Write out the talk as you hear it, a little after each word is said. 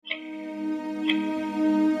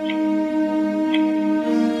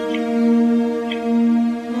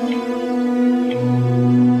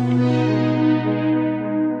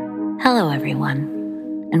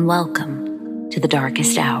everyone, and welcome to The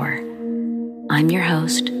Darkest Hour. I'm your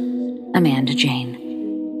host, Amanda Jane.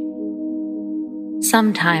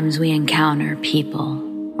 Sometimes we encounter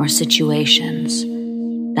people or situations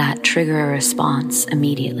that trigger a response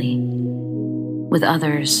immediately. With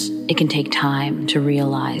others, it can take time to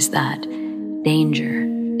realize that danger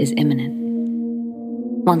is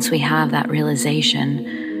imminent. Once we have that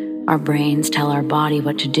realization, our brains tell our body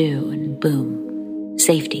what to do, and boom,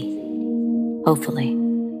 safety, hopefully.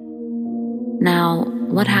 Now,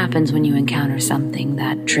 what happens when you encounter something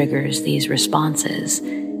that triggers these responses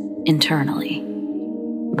internally,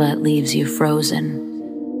 but leaves you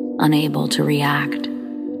frozen, unable to react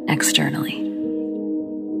externally?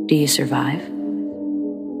 Do you survive?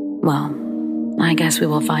 Well, I guess we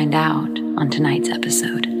will find out on tonight's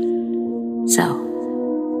episode.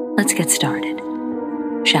 So, let's get started,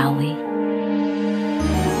 shall we?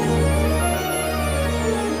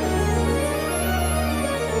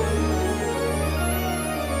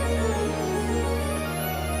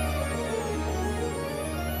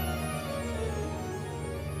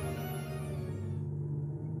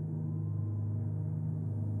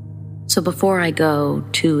 So before I go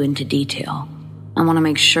too into detail, I want to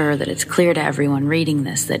make sure that it's clear to everyone reading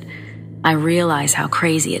this that I realize how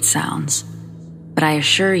crazy it sounds, but I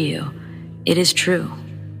assure you, it is true.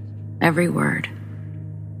 Every word.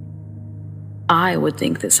 I would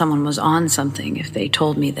think that someone was on something if they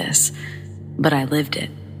told me this, but I lived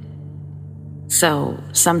it. So,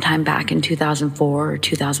 sometime back in 2004 or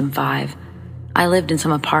 2005, I lived in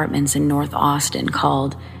some apartments in North Austin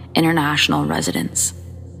called International Residence.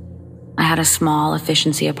 I had a small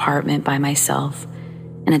efficiency apartment by myself,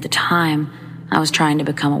 and at the time, I was trying to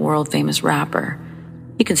become a world-famous rapper.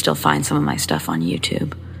 You can still find some of my stuff on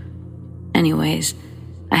YouTube. Anyways,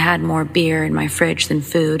 I had more beer in my fridge than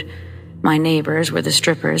food. My neighbors were the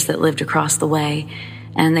strippers that lived across the way,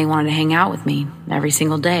 and they wanted to hang out with me every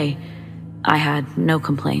single day. I had no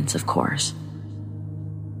complaints, of course.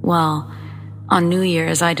 Well, on New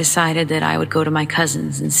Year's, I decided that I would go to my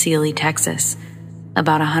cousin's in Sealy, Texas,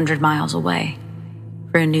 about 100 miles away,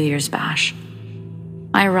 for a New Year's bash.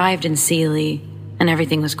 I arrived in Sealy, and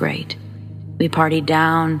everything was great. We partied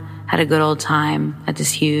down, had a good old time at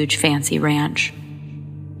this huge, fancy ranch.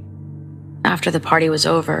 After the party was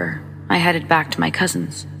over, I headed back to my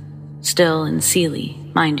cousin's, still in Sealy,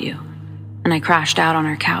 mind you, and I crashed out on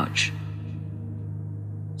her couch.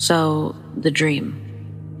 So, the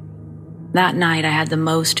dream. That night, I had the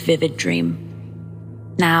most vivid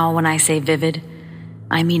dream. Now, when I say vivid,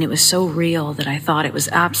 I mean it was so real that I thought it was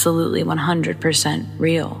absolutely 100%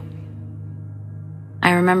 real.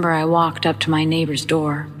 I remember I walked up to my neighbor's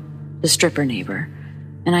door, the stripper neighbor,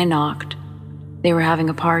 and I knocked. They were having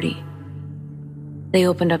a party. They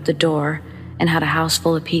opened up the door and had a house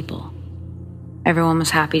full of people. Everyone was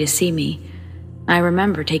happy to see me. I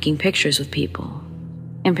remember taking pictures with people.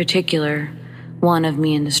 In particular, one of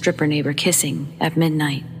me and the stripper neighbor kissing at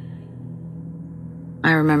midnight.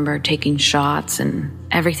 I remember taking shots and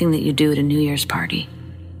everything that you do at a New Year's party.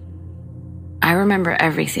 I remember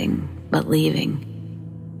everything but leaving.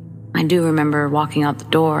 I do remember walking out the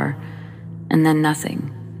door and then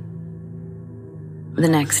nothing. The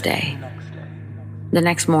next day. The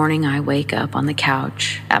next morning, I wake up on the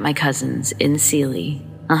couch at my cousin's in Sealy,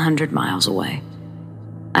 100 miles away.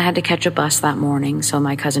 I had to catch a bus that morning, so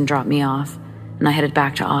my cousin dropped me off, and I headed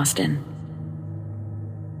back to Austin.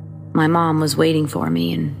 My mom was waiting for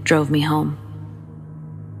me and drove me home.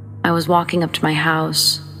 I was walking up to my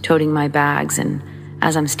house, toting my bags, and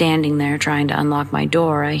as I'm standing there trying to unlock my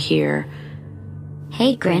door, I hear,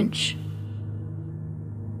 "Hey, Grinch."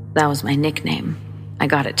 That was my nickname. I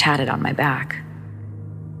got it tatted on my back.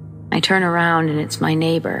 I turn around and it's my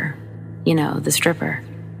neighbor, you know, the stripper.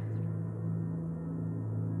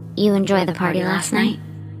 "You enjoy the party last night?"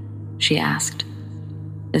 she asked.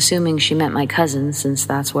 Assuming she meant my cousin, since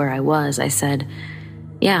that's where I was, I said,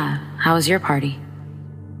 "Yeah, how was your party?"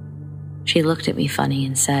 She looked at me funny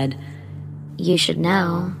and said, "You should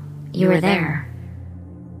know. You were there."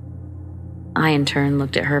 I, in turn,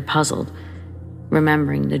 looked at her puzzled,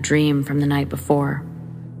 remembering the dream from the night before.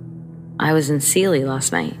 I was in Sealy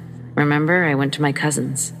last night. Remember, I went to my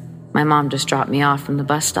cousin's. My mom just dropped me off from the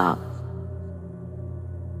bus stop.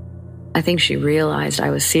 I think she realized I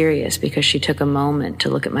was serious because she took a moment to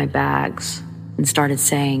look at my bags and started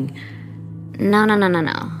saying, No.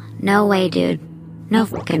 No way, dude. No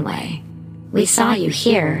fucking way. We saw you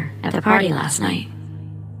here at the party last night."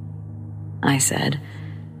 I said,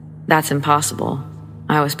 "That's impossible.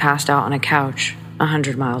 I was passed out on a couch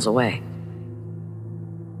 100 miles away."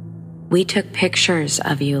 "We took pictures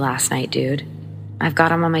of you last night, dude. I've got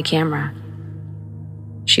them on my camera.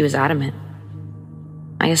 She was adamant.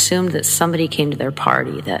 I assumed that somebody came to their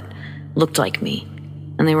party that looked like me,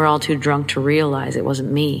 and they were all too drunk to realize it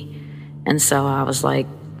wasn't me. And so I was like,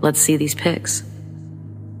 let's see these pics.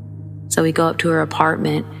 So we go up to her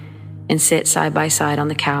apartment and sit side by side on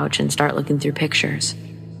the couch and start looking through pictures.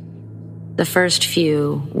 The first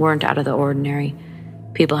few weren't out of the ordinary,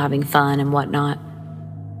 people having fun and whatnot.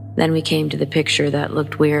 Then we came to the picture that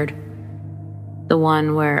looked weird. The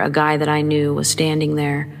one where a guy that I knew was standing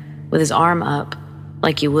there with his arm up,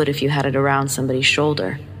 like you would if you had it around somebody's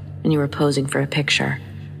shoulder and you were posing for a picture.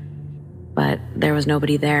 But there was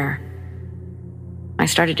nobody there. I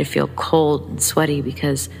started to feel cold and sweaty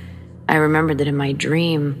because I remembered that in my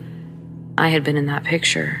dream, I had been in that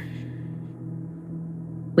picture.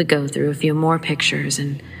 We go through a few more pictures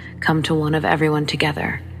and come to one of everyone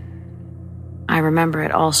together. I remember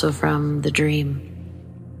it also from the dream.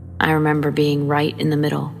 I remember being right in the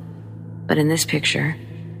middle, but in this picture,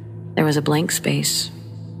 there was a blank space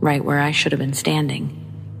right where I should have been standing.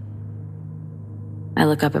 I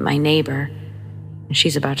look up at my neighbor, and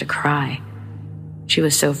she's about to cry. She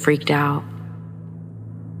was so freaked out.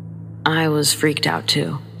 I was freaked out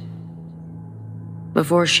too.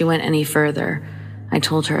 Before she went any further, I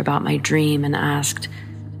told her about my dream and asked,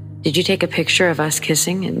 "Did you take a picture of us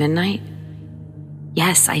kissing at midnight?"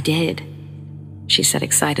 "Yes, I did," she said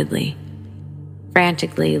excitedly,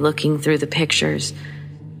 frantically looking through the pictures.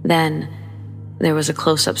 Then there was a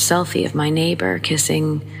close-up selfie of my neighbor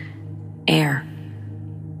kissing air.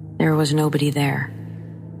 There was nobody there.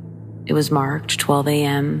 It was marked 12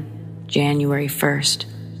 a.m., January 1st.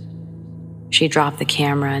 She dropped the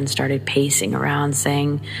camera and started pacing around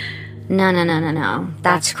saying, No.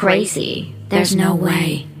 That's crazy. There's no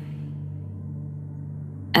way.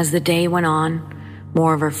 As the day went on,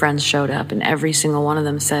 more of her friends showed up, and every single one of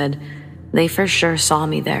them said they for sure saw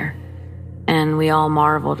me there, and we all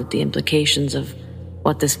marveled at the implications of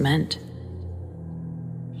what this meant.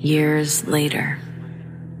 Years later.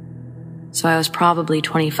 So I was probably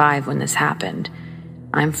 25 when this happened.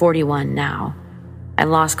 I'm 41 now. I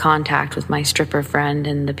lost contact with my stripper friend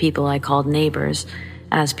and the people I called neighbors,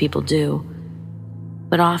 as people do.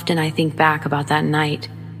 But often I think back about that night.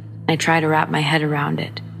 I try to wrap my head around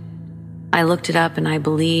it. I looked it up and I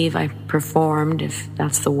believe I performed, if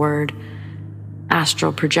that's the word,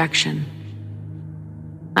 astral projection.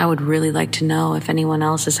 I would really like to know if anyone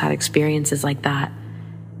else has had experiences like that,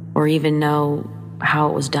 or even know how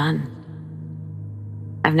it was done.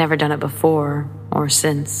 I've never done it before or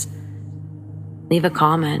since. Leave a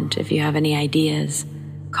comment if you have any ideas,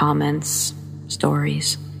 comments,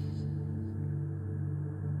 stories.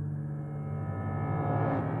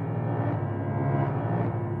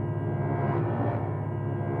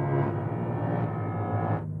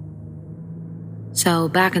 So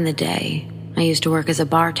back in the day, I used to work as a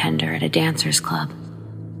bartender at a dancers club.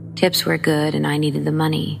 Tips were good and I needed the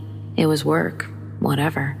money. It was work,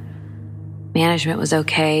 whatever. Management was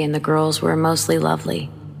okay and the girls were mostly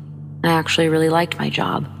lovely. I actually really liked my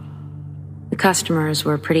job. The customers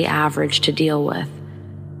were pretty average to deal with,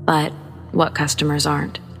 but what customers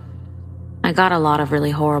aren't? I got a lot of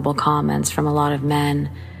really horrible comments from a lot of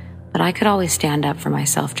men, but I could always stand up for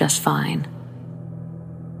myself just fine.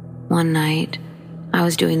 One night, I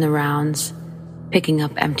was doing the rounds, picking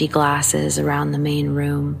up empty glasses around the main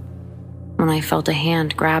room, when I felt a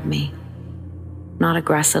hand grab me. Not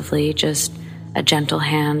aggressively, just a gentle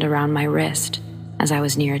hand around my wrist as I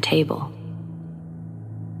was near a table.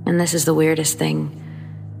 And this is the weirdest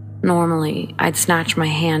thing. Normally, I'd snatch my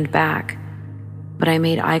hand back, but I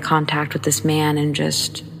made eye contact with this man and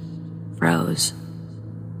just froze.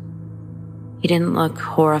 He didn't look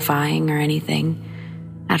horrifying or anything.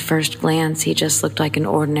 At first glance, he just looked like an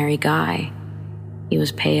ordinary guy. He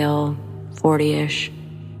was pale, 40-ish,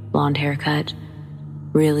 blonde haircut,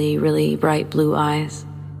 really, really bright blue eyes.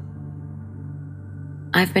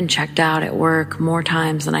 I've been checked out at work more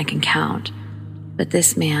times than I can count, but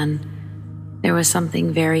this man, there was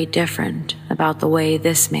something very different about the way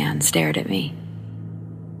this man stared at me.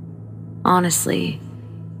 Honestly,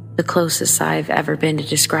 the closest I've ever been to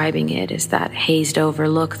describing it is that hazed over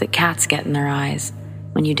look that cats get in their eyes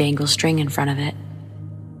when you dangle string in front of it.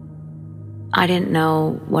 I didn't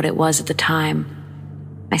know what it was at the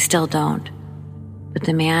time. I still don't. But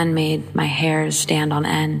the man made my hairs stand on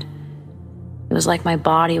end. It was like my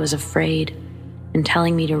body was afraid and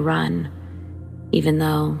telling me to run, even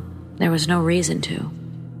though there was no reason to.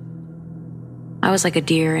 I was like a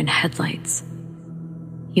deer in headlights.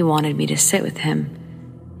 He wanted me to sit with him,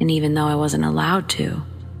 and even though I wasn't allowed to,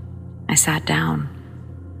 I sat down.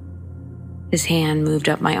 His hand moved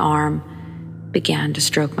up my arm, began to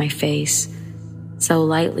stroke my face, so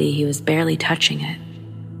lightly he was barely touching it.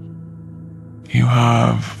 You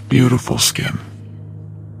have beautiful skin,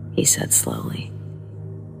 he said slowly.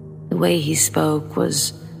 The way he spoke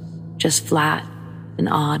was just flat and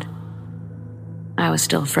odd. I was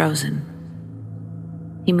still frozen.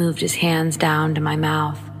 He moved his hands down to my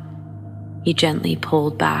mouth. He gently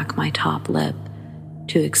pulled back my top lip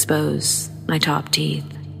to expose my top teeth.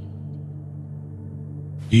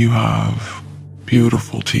 You have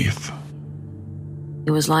beautiful teeth.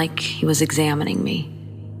 It was like he was examining me.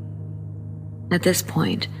 At this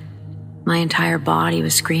point, my entire body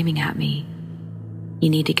was screaming at me. You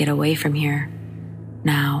need to get away from here.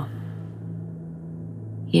 Now.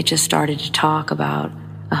 He had just started to talk about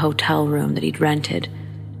a hotel room that he'd rented,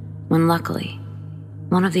 when luckily,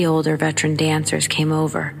 one of the older veteran dancers came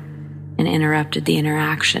over and interrupted the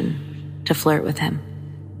interaction to flirt with him.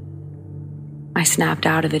 I snapped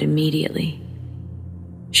out of it immediately.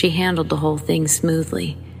 She handled the whole thing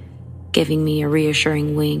smoothly, giving me a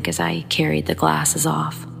reassuring wink as I carried the glasses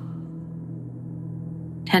off.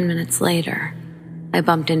 10 minutes later, I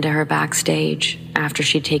bumped into her backstage after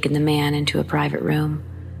she'd taken the man into a private room.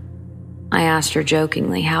 I asked her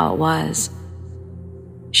jokingly how it was.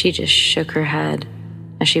 She just shook her head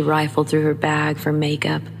as she rifled through her bag for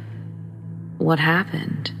makeup. What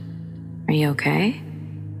happened? Are you okay?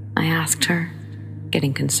 I asked her,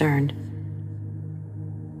 getting concerned.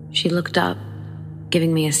 She looked up,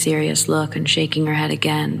 giving me a serious look and shaking her head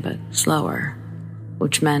again, but slower,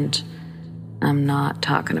 which meant I'm not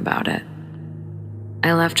talking about it.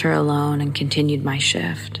 I left her alone and continued my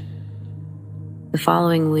shift. The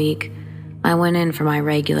following week, I went in for my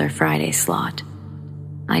regular Friday slot.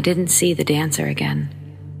 I didn't see the dancer again.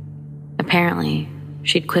 Apparently,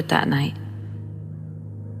 she'd quit that night.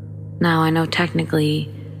 Now I know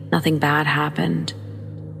technically nothing bad happened.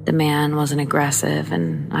 The man wasn't aggressive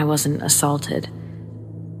and I wasn't assaulted.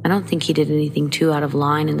 I don't think he did anything too out of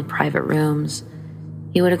line in the private rooms.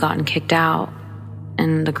 He would have gotten kicked out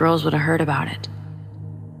and the girls would have heard about it.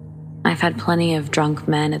 I've had plenty of drunk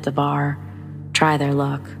men at the bar try their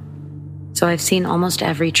luck. So I've seen almost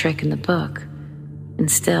every trick in the book, and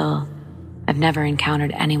still, I've never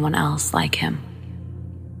encountered anyone else like him.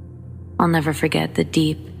 I'll never forget the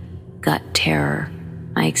deep gut terror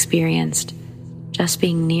I experienced just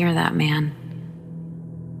being near that man.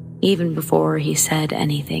 Even before he said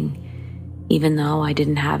anything, even though I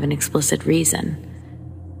didn't have an explicit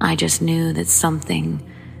reason, I just knew that something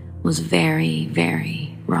was very,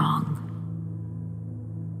 very wrong.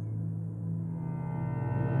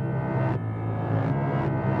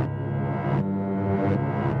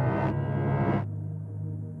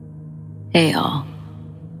 Hey y'all,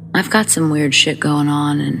 I've got some weird shit going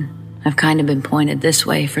on and I've kind of been pointed this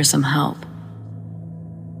way for some help.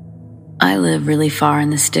 I live really far in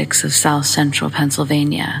the sticks of South Central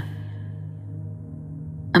Pennsylvania.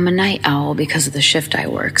 I'm a night owl because of the shift I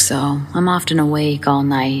work, so I'm often awake all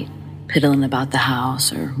night, piddling about the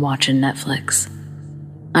house or watching Netflix.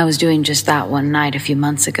 I was doing just that one night a few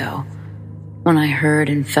months ago when I heard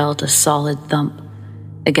and felt a solid thump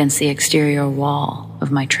against the exterior wall of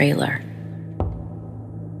my trailer.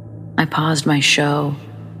 I paused my show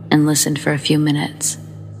and listened for a few minutes.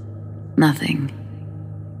 Nothing.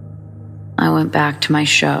 I went back to my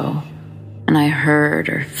show and I heard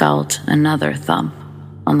or felt another thump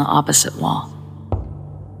on the opposite wall.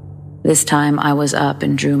 This time I was up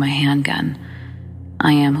and drew my handgun.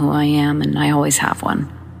 I am who I am and I always have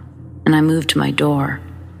one. And I moved to my door.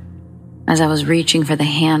 As I was reaching for the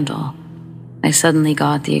handle, I suddenly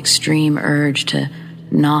got the extreme urge to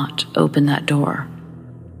not open that door.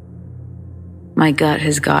 My gut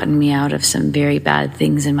has gotten me out of some very bad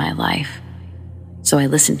things in my life, so I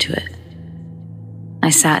listened to it. I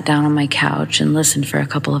sat down on my couch and listened for a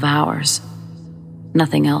couple of hours.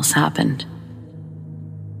 Nothing else happened.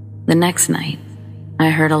 The next night, I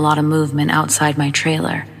heard a lot of movement outside my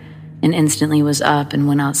trailer and instantly was up and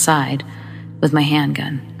went outside with my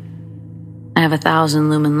handgun. I have a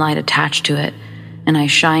 1,000-lumen light attached to it, and I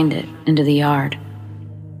shined it into the yard.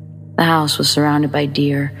 The house was surrounded by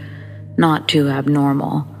deer, not too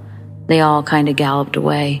abnormal. They all kind of galloped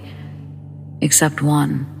away, except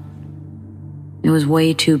one. It was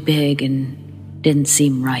way too big and didn't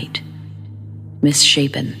seem right.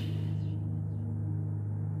 Misshapen.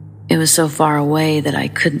 It was so far away that I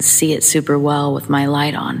couldn't see it super well with my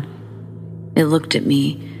light on. It looked at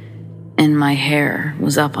me, and my hair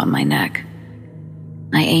was up on my neck.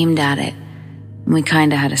 I aimed at it, and we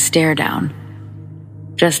kinda had a stare down.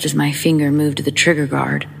 Just as my finger moved to the trigger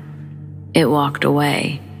guard, it walked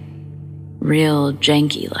away, real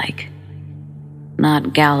janky-like,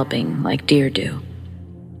 not galloping like deer do.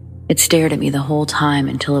 It stared at me the whole time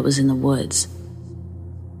until it was in the woods.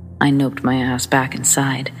 I noped my ass back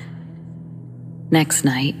inside. Next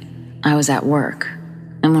night, I was at work,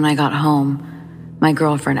 and when I got home, my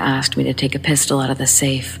girlfriend asked me to take a pistol out of the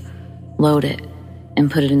safe, load it, and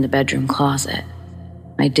put it in the bedroom closet.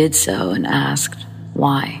 I did so and asked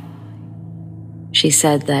why. She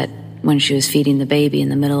said that when she was feeding the baby in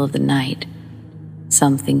the middle of the night,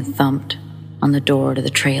 something thumped on the door to the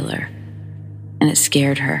trailer, and it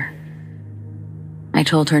scared her. I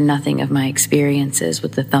told her nothing of my experiences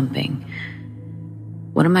with the thumping.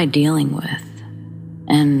 What am I dealing with?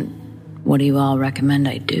 And what do you all recommend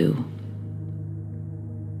I do?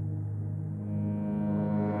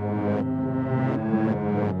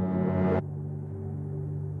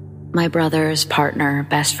 My brother's partner,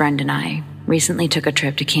 best friend, and I recently took a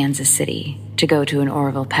trip to Kansas City to go to an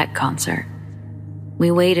Orville Peck concert. We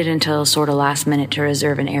waited until sort of last minute to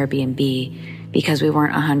reserve an Airbnb because we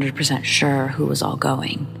weren't 100% sure who was all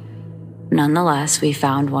going. Nonetheless, we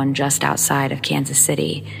found one just outside of Kansas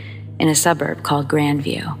City in a suburb called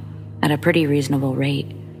Grandview at a pretty reasonable rate.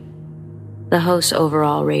 The host's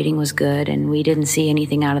overall rating was good, and we didn't see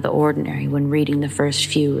anything out of the ordinary when reading the first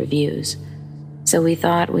few reviews, so we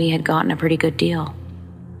thought we had gotten a pretty good deal.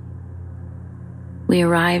 We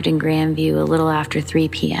arrived in Grandview a little after 3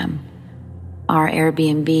 p.m. Our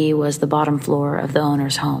Airbnb was the bottom floor of the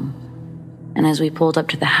owner's home, and as we pulled up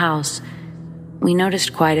to the house, we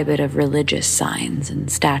noticed quite a bit of religious signs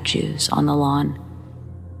and statues on the lawn.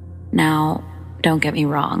 Now, don't get me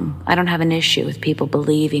wrong, I don't have an issue with people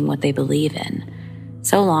believing what they believe in,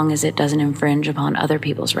 so long as it doesn't infringe upon other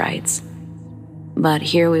people's rights. But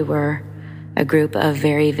here we were, a group of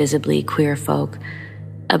very visibly queer folk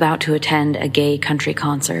about to attend a gay country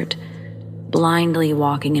concert, blindly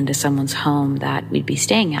walking into someone's home that we'd be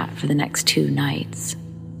staying at for the next 2 nights.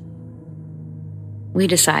 We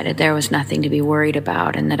decided there was nothing to be worried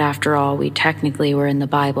about, and that after all, we technically were in the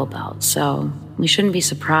Bible Belt, so we shouldn't be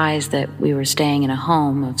surprised that we were staying in a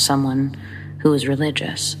home of someone who was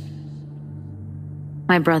religious.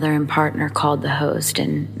 My brother and partner called the host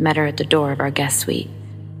and met her at the door of our guest suite.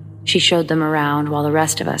 She showed them around while the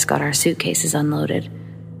rest of us got our suitcases unloaded.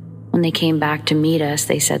 When they came back to meet us,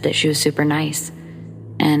 they said that she was super nice,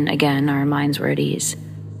 and again, our minds were at ease.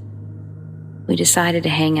 We decided to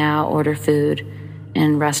hang out, order food,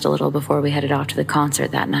 and rest a little before we headed off to the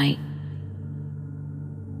concert that night.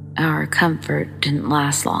 Our comfort didn't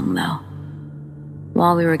last long, though.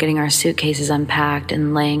 While we were getting our suitcases unpacked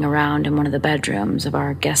and laying around in one of the bedrooms of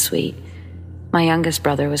our guest suite, my youngest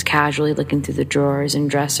brother was casually looking through the drawers and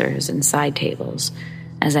dressers and side tables,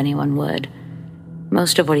 as anyone would.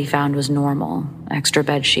 Most of what he found was normal: extra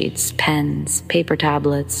bed sheets, pens, paper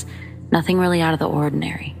tablets, nothing really out of the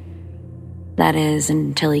ordinary. That is,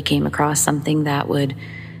 until he came across something that would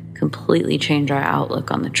completely change our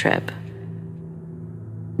outlook on the trip.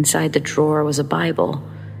 Inside the drawer was a Bible.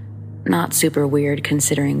 Not super weird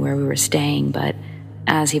considering where we were staying, but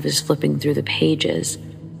as he was flipping through the pages,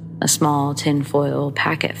 a small tinfoil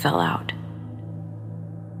packet fell out.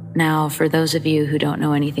 Now, for those of you who don't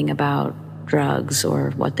know anything about drugs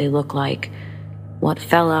or what they look like, what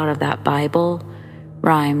fell out of that Bible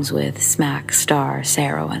rhymes with smack star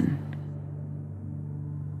Sarowin.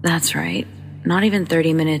 That's right. Not even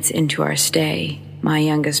 30 minutes into our stay, my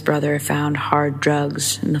youngest brother found hard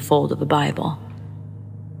drugs in the fold of the Bible.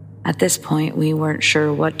 At this point, we weren't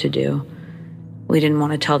sure what to do. We didn't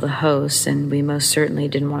want to tell the hosts, and we most certainly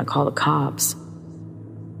didn't want to call the cops.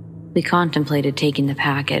 We contemplated taking the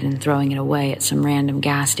packet and throwing it away at some random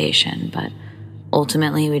gas station, but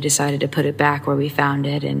ultimately we decided to put it back where we found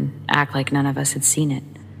it and act like none of us had seen it.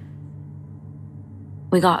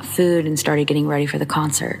 We got food and started getting ready for the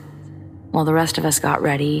concert. While the rest of us got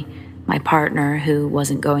ready, my partner, who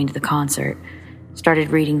wasn't going to the concert, started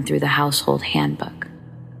reading through the household handbook.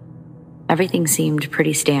 Everything seemed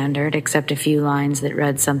pretty standard, except a few lines that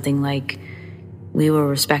read something like, "We will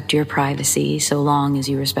respect your privacy so long as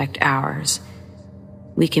you respect ours.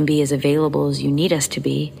 We can be as available as you need us to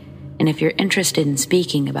be, and if you're interested in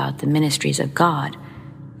speaking about the ministries of God,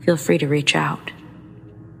 feel free to reach out."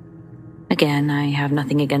 Again, I have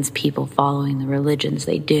nothing against people following the religions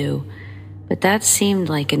they do, but that seemed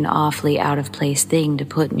like an awfully out-of-place thing to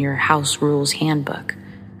put in your house rules handbook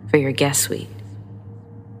for your guest suite.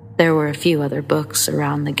 There were a few other books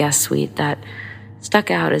around the guest suite that stuck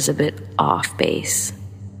out as a bit off base,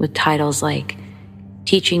 with titles like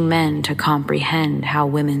Teaching Men to Comprehend How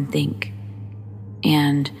Women Think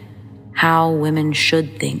and How Women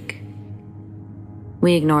Should Think.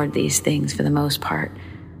 We ignored these things for the most part,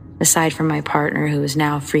 aside from my partner, who was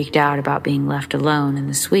now freaked out about being left alone in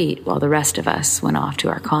the suite while the rest of us went off to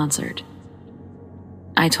our concert.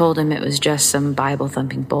 I told him it was just some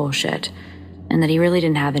Bible-thumping bullshit, and that he really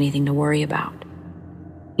didn't have anything to worry about.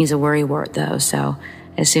 He's a worrywart, though, so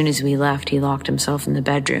as soon as we left, he locked himself in the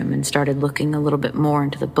bedroom and started looking a little bit more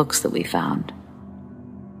into the books that we found.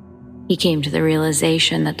 He came to the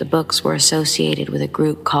realization that the books were associated with a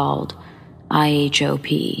group called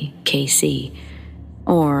IHOP-KC,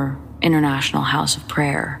 or International House of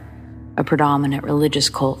Prayer, a predominant religious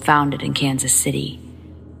cult founded in Kansas City,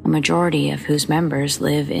 a majority of whose members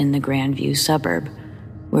live in the Grandview suburb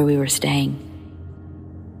where we were staying.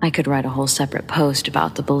 I could write a whole separate post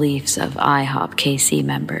about the beliefs of IHOP-KC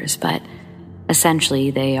members, but essentially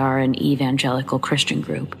they are an evangelical Christian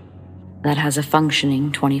group that has a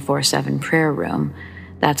functioning 24/7 prayer room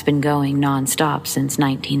that's been going nonstop since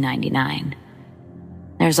 1999.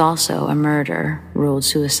 There's also a murder, ruled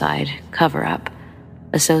suicide, cover-up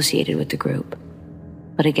associated with the group.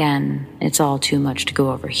 But again, it's all too much to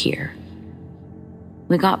go over here.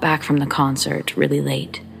 We got back from the concert really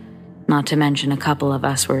late, not to mention a couple of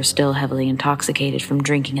us were still heavily intoxicated from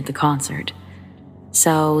drinking at the concert.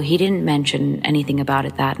 So he didn't mention anything about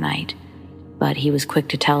it that night, but he was quick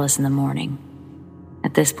to tell us in the morning.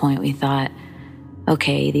 At this point, we thought,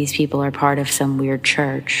 okay, these people are part of some weird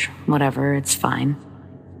church, whatever, it's fine.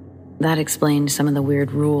 That explained some of the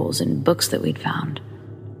weird rules and books that we'd found.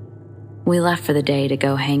 We left for the day to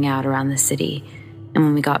go hang out around the city, and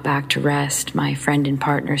when we got back to rest, my friend and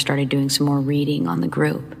partner started doing some more reading on the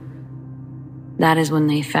group. That is when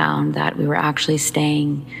they found that we were actually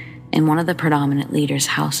staying in one of the predominant leaders'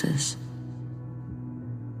 houses.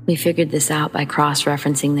 We figured this out by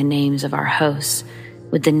cross-referencing the names of our hosts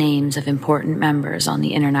with the names of important members on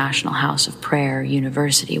the International House of Prayer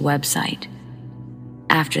University website.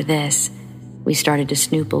 After this, we started to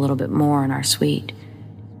snoop a little bit more in our suite.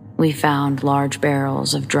 We found large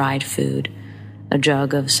barrels of dried food, a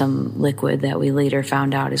jug of some liquid that we later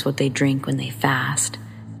found out is what they drink when they fast,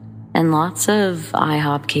 and lots of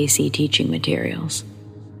IHOP-KC teaching materials.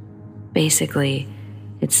 Basically,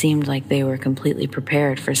 it seemed like they were completely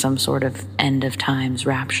prepared for some sort of end-of-times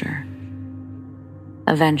rapture.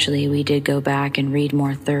 Eventually, we did go back and read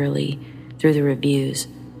more thoroughly through the reviews,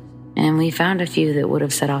 and we found a few that would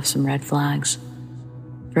have set off some red flags.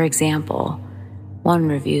 For example, one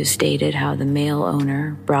review stated how the male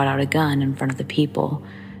owner brought out a gun in front of the people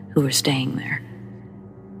who were staying there.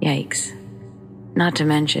 Yikes. Not to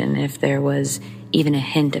mention, if there was even a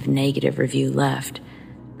hint of negative review left,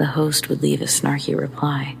 the host would leave a snarky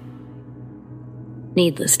reply.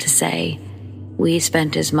 Needless to say, we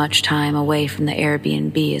spent as much time away from the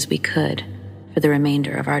Airbnb as we could for the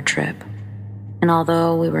remainder of our trip. And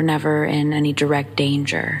although we were never in any direct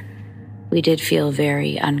danger, we did feel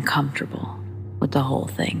very uncomfortable with the whole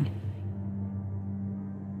thing.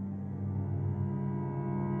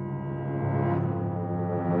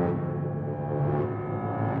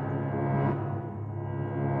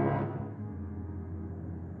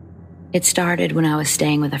 It started when I was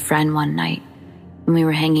staying with a friend one night, and we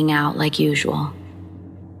were hanging out like usual.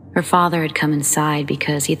 Her father had come inside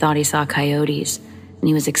because he thought he saw coyotes, and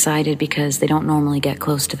he was excited because they don't normally get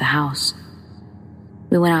close to the house.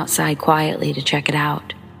 We went outside quietly to check it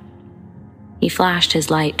out. He flashed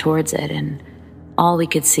his light towards it, and all we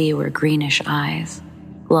could see were greenish eyes,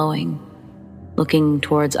 glowing, looking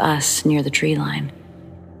towards us near the tree line.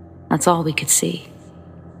 That's all we could see.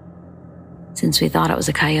 Since we thought it was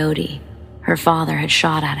a coyote, her father had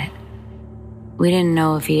shot at it. We didn't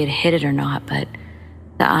know if he had hit it or not, but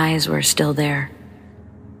the eyes were still there.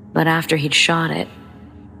 But after he'd shot it,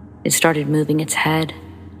 it started moving its head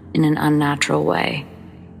in an unnatural way,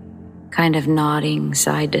 kind of nodding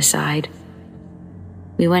side to side.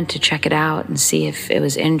 We went to check it out and see if it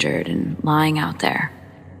was injured and lying out there.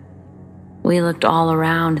 We looked all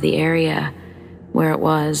around the area where it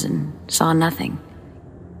was and saw nothing.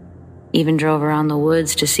 Even drove around the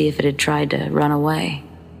woods to see if it had tried to run away.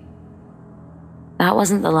 That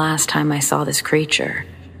wasn't the last time I saw this creature.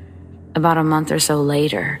 About a month or so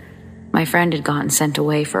later, my friend had gotten sent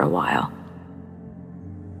away for a while.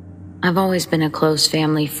 I've always been a close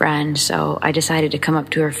family friend, so I decided to come up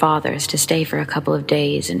to her father's to stay for a couple of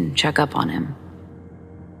days and check up on him.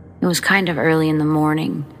 It was kind of early in the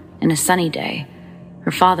morning, and a sunny day.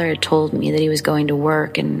 Her father had told me that he was going to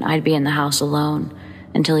work and I'd be in the house alone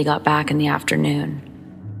until he got back in the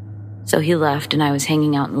afternoon. So he left and I was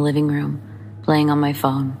hanging out in the living room, playing on my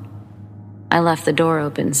phone. I left the door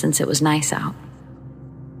open since it was nice out.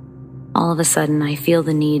 All of a sudden, I feel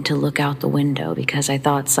the need to look out the window because I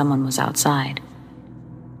thought someone was outside.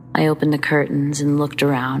 I opened the curtains and looked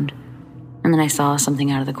around, and then I saw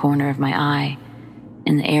something out of the corner of my eye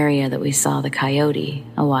in the area that we saw the coyote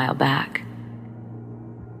a while back.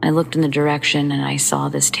 I looked in the direction and I saw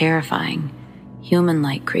this terrifying,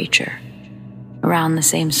 human-like creature around the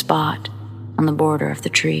same spot on the border of the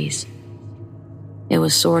trees. It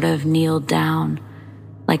was sort of kneeled down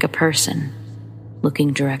like a person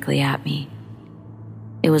looking directly at me.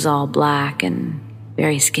 It was all black and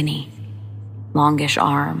very skinny, longish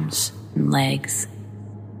arms and legs,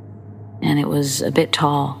 and it was a bit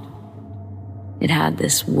tall. It had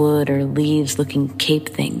this wood or leaves-looking cape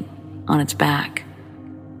thing on its back.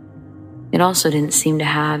 It also didn't seem to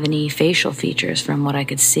have any facial features from what I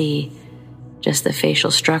could see, just the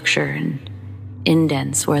facial structure and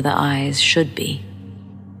indents where the eyes should be.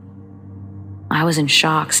 I was in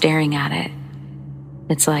shock staring at it.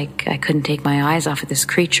 It's like I couldn't take my eyes off of this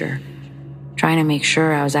creature, trying to make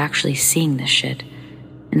sure I was actually seeing this shit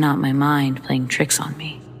and not my mind playing tricks on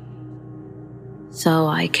me. So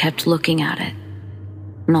I kept looking at it,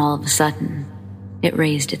 and all of a sudden, it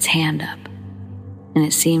raised its hand up, and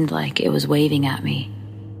it seemed like it was waving at me,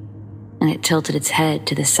 and it tilted its head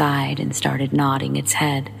to the side and started nodding its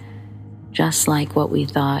head, just like what we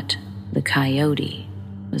thought the coyote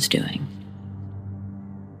was doing.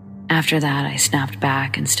 After that, I snapped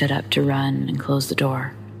back and stood up to run and close the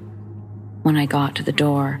door. When I got to the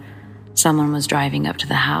door, someone was driving up to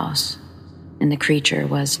the house, and the creature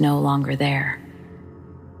was no longer there.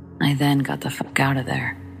 I then got the fuck out of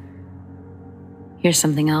there. Here's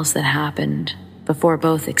something else that happened before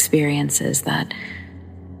both experiences that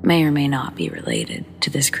may or may not be related to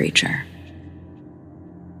this creature.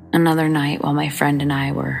 Another night while my friend and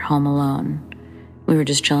I were home alone, we were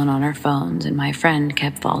just chilling on our phones and my friend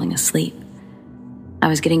kept falling asleep. I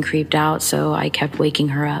was getting creeped out, so I kept waking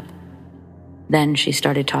her up. Then she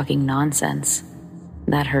started talking nonsense,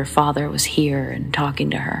 that her father was here and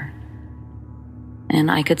talking to her. And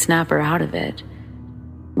I could snap her out of it.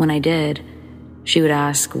 When I did, she would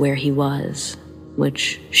ask where he was,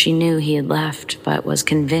 which she knew he had left but was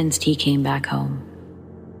convinced he came back home.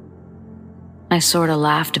 I sort of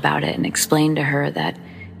laughed about it and explained to her that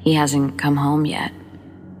he hasn't come home yet.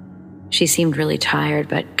 She seemed really tired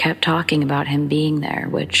but kept talking about him being there,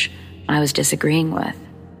 which I was disagreeing with.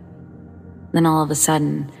 Then all of a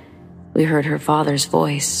sudden, we heard her father's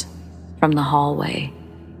voice from the hallway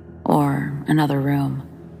or another room.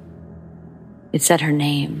 It said her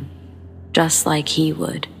name, just like he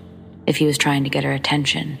would if he was trying to get her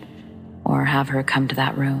attention or have her come to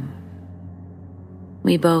that room.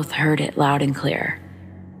 We both heard it loud and clear,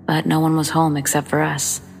 but no one was home except for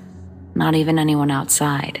us, not even anyone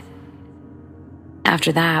outside.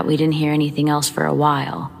 After that, we didn't hear anything else for a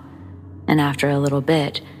while, and after a little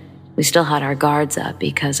bit, we still had our guards up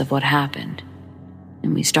because of what happened,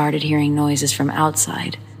 and we started hearing noises from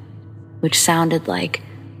outside, which sounded like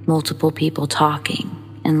multiple people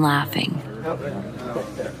talking and laughing.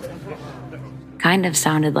 Kind of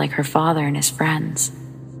sounded like her father and his friends.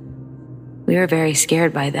 We were very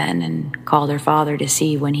scared by then and called her father to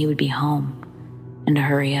see when he would be home and to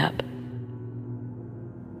hurry up.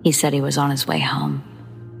 He said he was on his way home.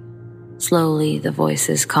 Slowly, the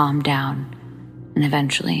voices calmed down, and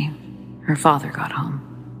eventually, her father got home.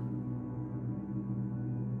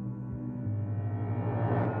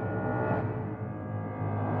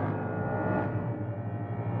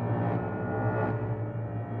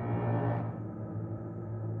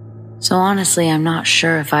 So honestly, I'm not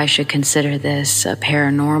sure if I should consider this a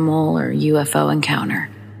paranormal or UFO encounter.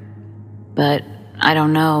 But I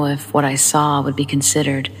don't know if what I saw would be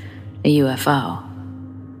considered a UFO.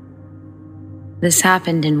 This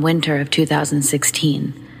happened in winter of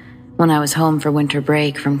 2016, when I was home for winter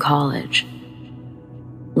break from college.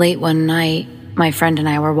 Late one night, my friend and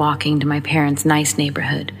I were walking to my parents' nice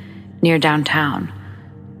neighborhood near downtown,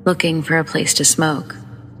 looking for a place to smoke.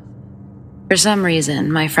 For some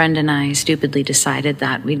reason, my friend and I stupidly decided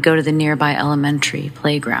that we'd go to the nearby elementary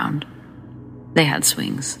playground. They had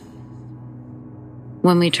swings.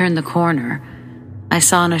 When we turned the corner, I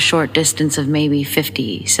saw in a short distance of maybe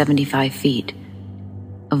 50, 75 feet,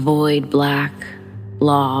 a void black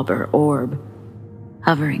blob or orb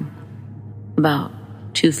hovering about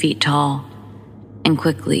 2 feet tall and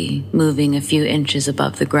quickly moving a few inches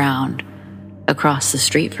above the ground across the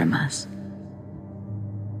street from us.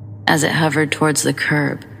 As it hovered towards the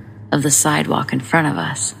curb of the sidewalk in front of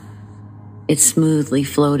us, it smoothly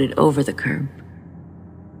floated over the curb.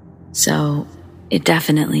 So it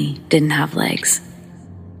definitely didn't have legs.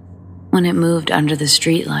 When it moved under the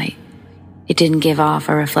streetlight, it didn't give off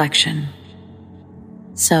a reflection.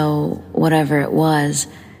 So whatever it was,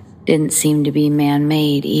 didn't seem to be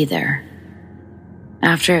man-made either.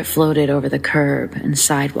 After it floated over the curb and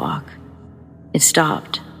sidewalk, it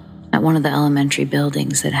stopped at one of the elementary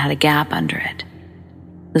buildings that had a gap under it.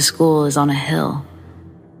 The school is on a hill.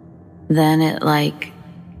 Then it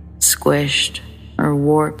squished or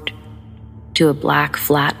warped to a black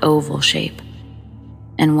flat oval shape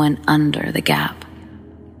and went under the gap.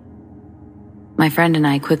 My friend and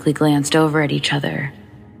I quickly glanced over at each other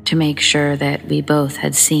to make sure that we both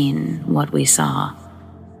had seen what we saw.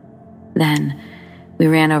 Then we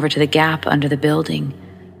ran over to the gap under the building.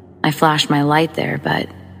 I flashed my light there, but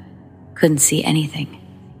couldn't see anything.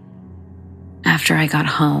 After I got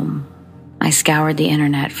home, I scoured the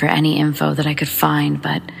internet for any info that I could find,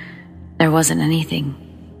 but there wasn't anything.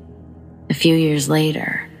 A few years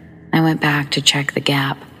later, I went back to check the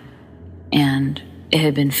gap, and it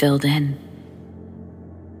had been filled in.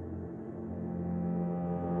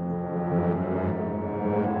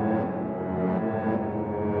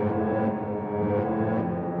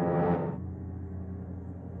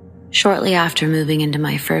 Shortly after moving into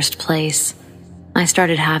my first place, I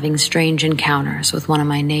started having strange encounters with one of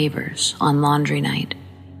my neighbors on laundry night.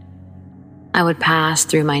 I would pass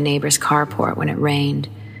through my neighbor's carport when it rained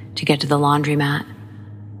to get to the laundromat.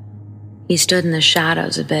 He stood in the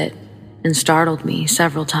shadows a bit and startled me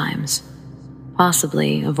several times,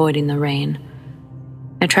 possibly avoiding the rain.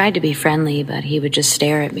 I tried to be friendly, but he would just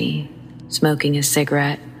stare at me, smoking his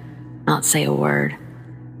cigarette, not say a word.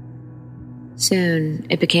 Soon,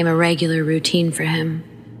 it became a regular routine for him,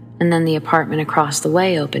 and then the apartment across the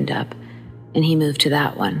way opened up, and he moved to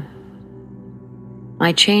that one.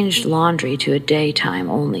 I changed laundry to a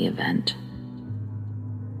daytime-only event.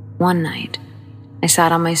 One night, I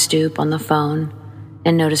sat on my stoop on the phone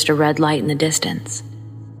and noticed a red light in the distance.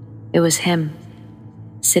 It was him,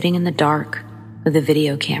 sitting in the dark with a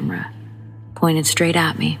video camera, pointed straight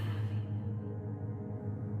at me.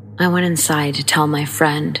 I went inside to tell my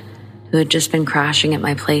friend, who had just been crashing at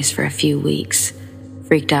my place for a few weeks,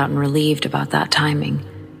 freaked out and relieved about that timing.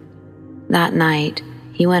 That night,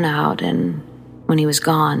 he went out, and when he was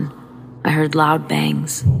gone, I heard loud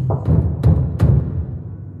bangs.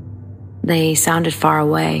 They sounded far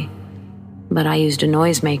away, but I used a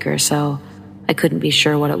noisemaker, so I couldn't be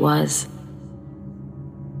sure what it was.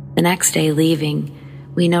 The next day leaving,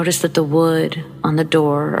 we noticed that the wood on the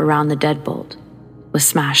door around the deadbolt was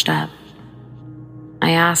smashed up.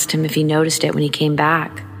 I asked him if he noticed it when he came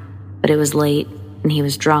back, but it was late and he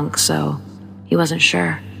was drunk, so he wasn't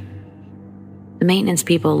sure. The maintenance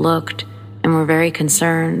people looked and were very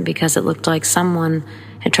concerned because it looked like someone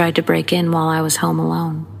had tried to break in while I was home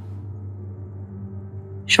alone.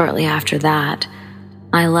 Shortly after that,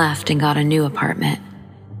 I left and got a new apartment.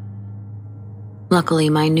 Luckily,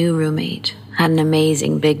 my new roommate had an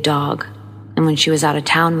amazing big dog, and when she was out of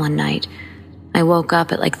town one night, I woke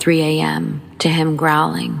up at 3 a.m. to him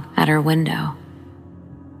growling at her window.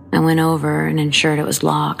 I went over and ensured it was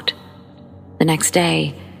locked. The next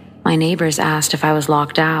day, my neighbors asked if I was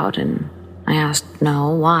locked out, and I asked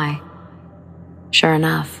no, why? Sure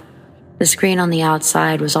enough, the screen on the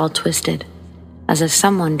outside was all twisted, as if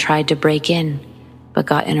someone tried to break in, but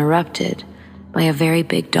got interrupted by a very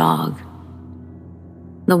big dog.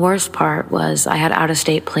 The worst part was I had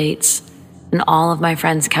out-of-state plates, and all of my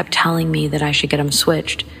friends kept telling me that I should get them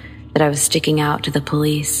switched, that I was sticking out to the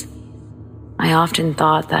police. I often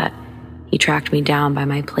thought that he tracked me down by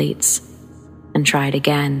my plates and tried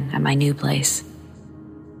again at my new place.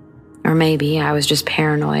 Or maybe I was just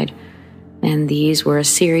paranoid, and these were a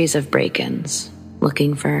series of break-ins,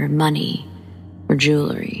 looking for money or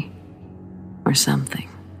jewelry or something.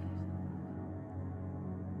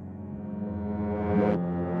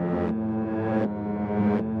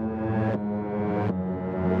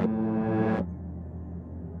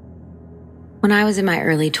 When I was in my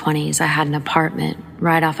early 20s, I had an apartment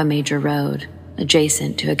right off a major road,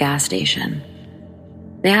 adjacent to a gas station.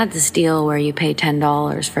 They had this deal where you pay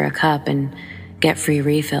 $10 for a cup and get free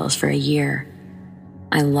refills for a year.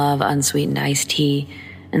 I love unsweetened iced tea,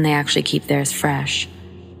 and they actually keep theirs fresh.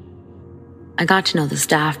 I got to know the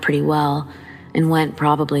staff pretty well and went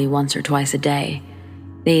probably once or twice a day.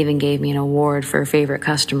 They even gave me an award for favorite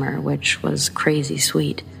customer, which was crazy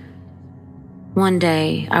sweet. One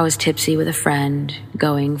day, I was tipsy with a friend,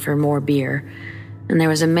 going for more beer, and there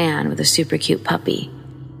was a man with a super cute puppy.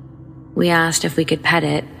 We asked if we could pet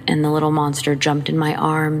it, and the little monster jumped in my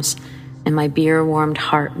arms, and my beer-warmed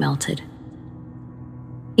heart melted.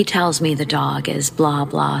 He tells me the dog is blah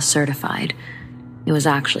blah certified. It was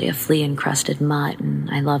actually a flea-encrusted mutt, and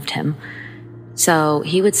I loved him. So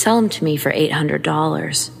he would sell him to me for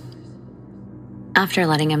 $800. After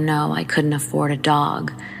letting him know I couldn't afford a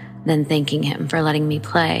dog, Then, thanking him for letting me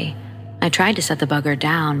play, I tried to set the bugger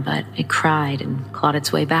down, but it cried and clawed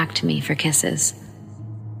its way back to me for kisses.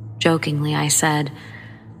 Jokingly, I said,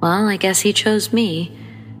 "Well, I guess he chose me."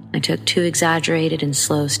 I took 2 exaggerated and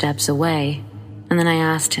slow steps away, and then I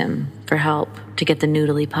asked him for help to get the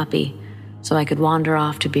noodly puppy so I could wander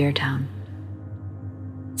off to Beer Town.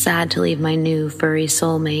 Sad to leave my new furry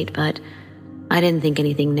soulmate, but I didn't think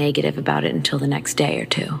anything negative about it until the next day or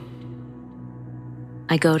 2.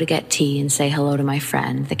 I go to get tea and say hello to my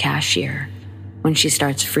friend, the cashier, when she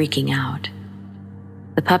starts freaking out.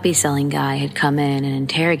 The puppy-selling guy had come in and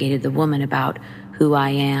interrogated the woman about who I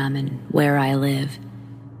am and where I live.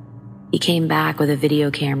 He came back with a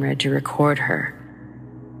video camera to record her.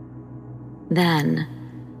 Then,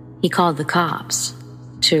 he called the cops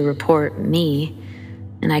to report me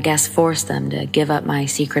and I guess force them to give up my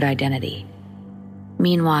secret identity.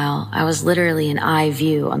 Meanwhile, I was literally in eye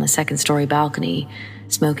view on the 2nd-story balcony,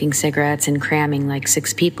 smoking cigarettes and cramming like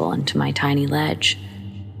 6 people into my tiny ledge.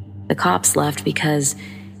 The cops left because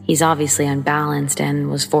he's obviously unbalanced and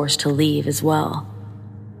was forced to leave as well.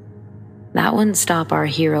 That wouldn't stop our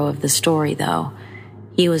hero of the story, though.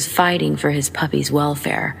 He was fighting for his puppy's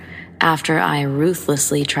welfare after I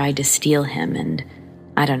ruthlessly tried to steal him and,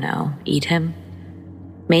 I don't know, eat him.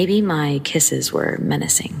 Maybe my kisses were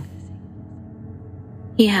menacing.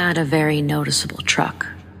 He had a very noticeable truck.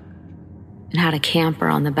 It had a camper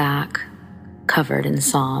on the back, covered in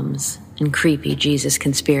psalms and creepy Jesus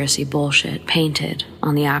conspiracy bullshit painted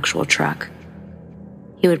on the actual truck.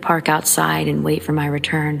 He would park outside and wait for my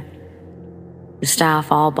return. The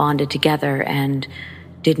staff all bonded together and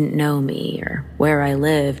didn't know me or where I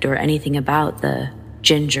lived or anything about the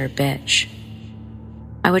ginger bitch.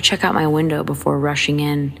 I would check out my window before rushing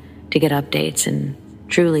in to get updates and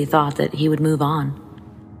truly thought that he would move on.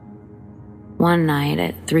 One night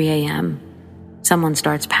at 3 a.m., someone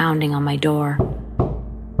starts pounding on my door.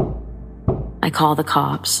 I call the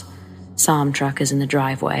cops. Psalm truck is in the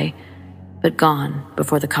driveway, but gone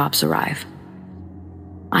before the cops arrive.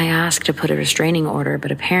 I ask to put a restraining order,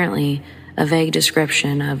 but apparently a vague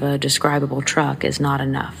description of a describable truck is not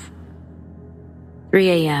enough. 3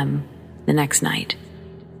 a.m. the next night,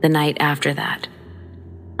 the night after that,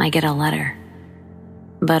 I get a letter.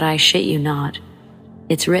 But I shit you not,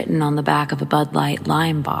 it's written on the back of a Bud Light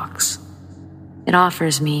lime box. It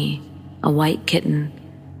offers me a white kitten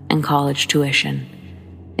and college tuition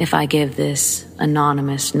if I give this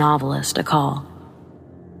anonymous novelist a call.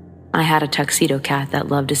 I had a tuxedo cat that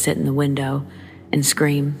loved to sit in the window and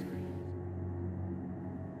scream.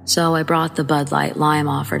 So I brought the Bud Light lime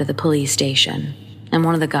offer to the police station, and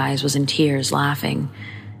one of the guys was in tears laughing,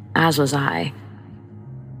 as was I,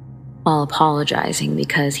 while apologizing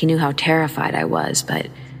because he knew how terrified I was, but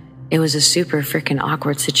it was a super frickin'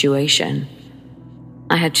 awkward situation.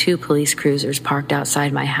 I had 2 police cruisers parked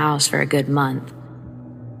outside my house for a good month.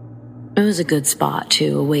 It was a good spot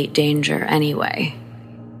to await danger anyway.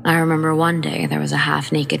 I remember one day there was a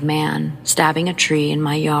half-naked man stabbing a tree in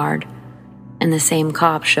my yard, and the same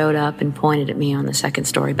cop showed up and pointed at me on the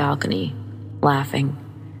 2nd-story balcony, laughing,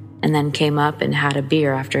 and then came up and had a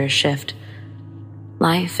beer after his shift.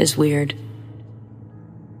 Life is weird.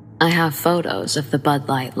 I have photos of the Bud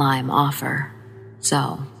Light lime offer,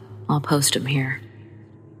 so I'll post them here.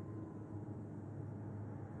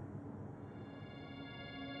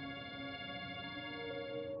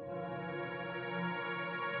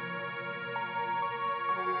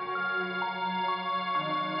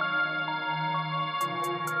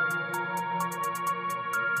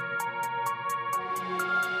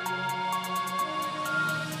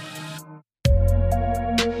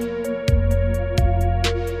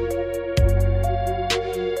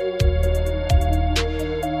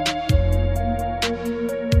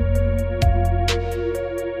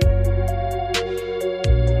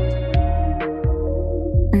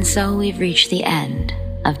 And so we've reached the end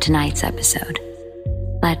of tonight's episode.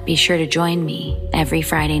 But be sure to join me every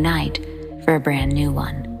Friday night for a brand new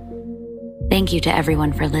one. Thank you to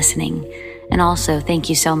everyone for listening, and also thank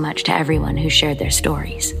you so much to everyone who shared their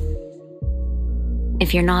stories.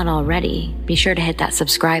 If you're not already, be sure to hit that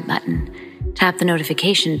subscribe button, tap the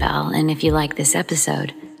notification bell, and if you like this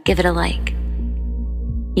episode, give it a like.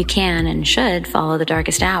 You can and should follow The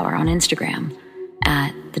Darkest Hour on Instagram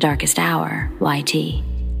at The Darkest Hour YT.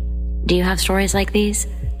 Do you have stories like these?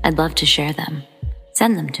 I'd love to share them.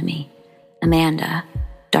 Send them to me. Amanda,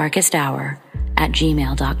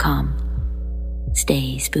 darkesthour@gmail.com.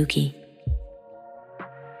 Stay spooky.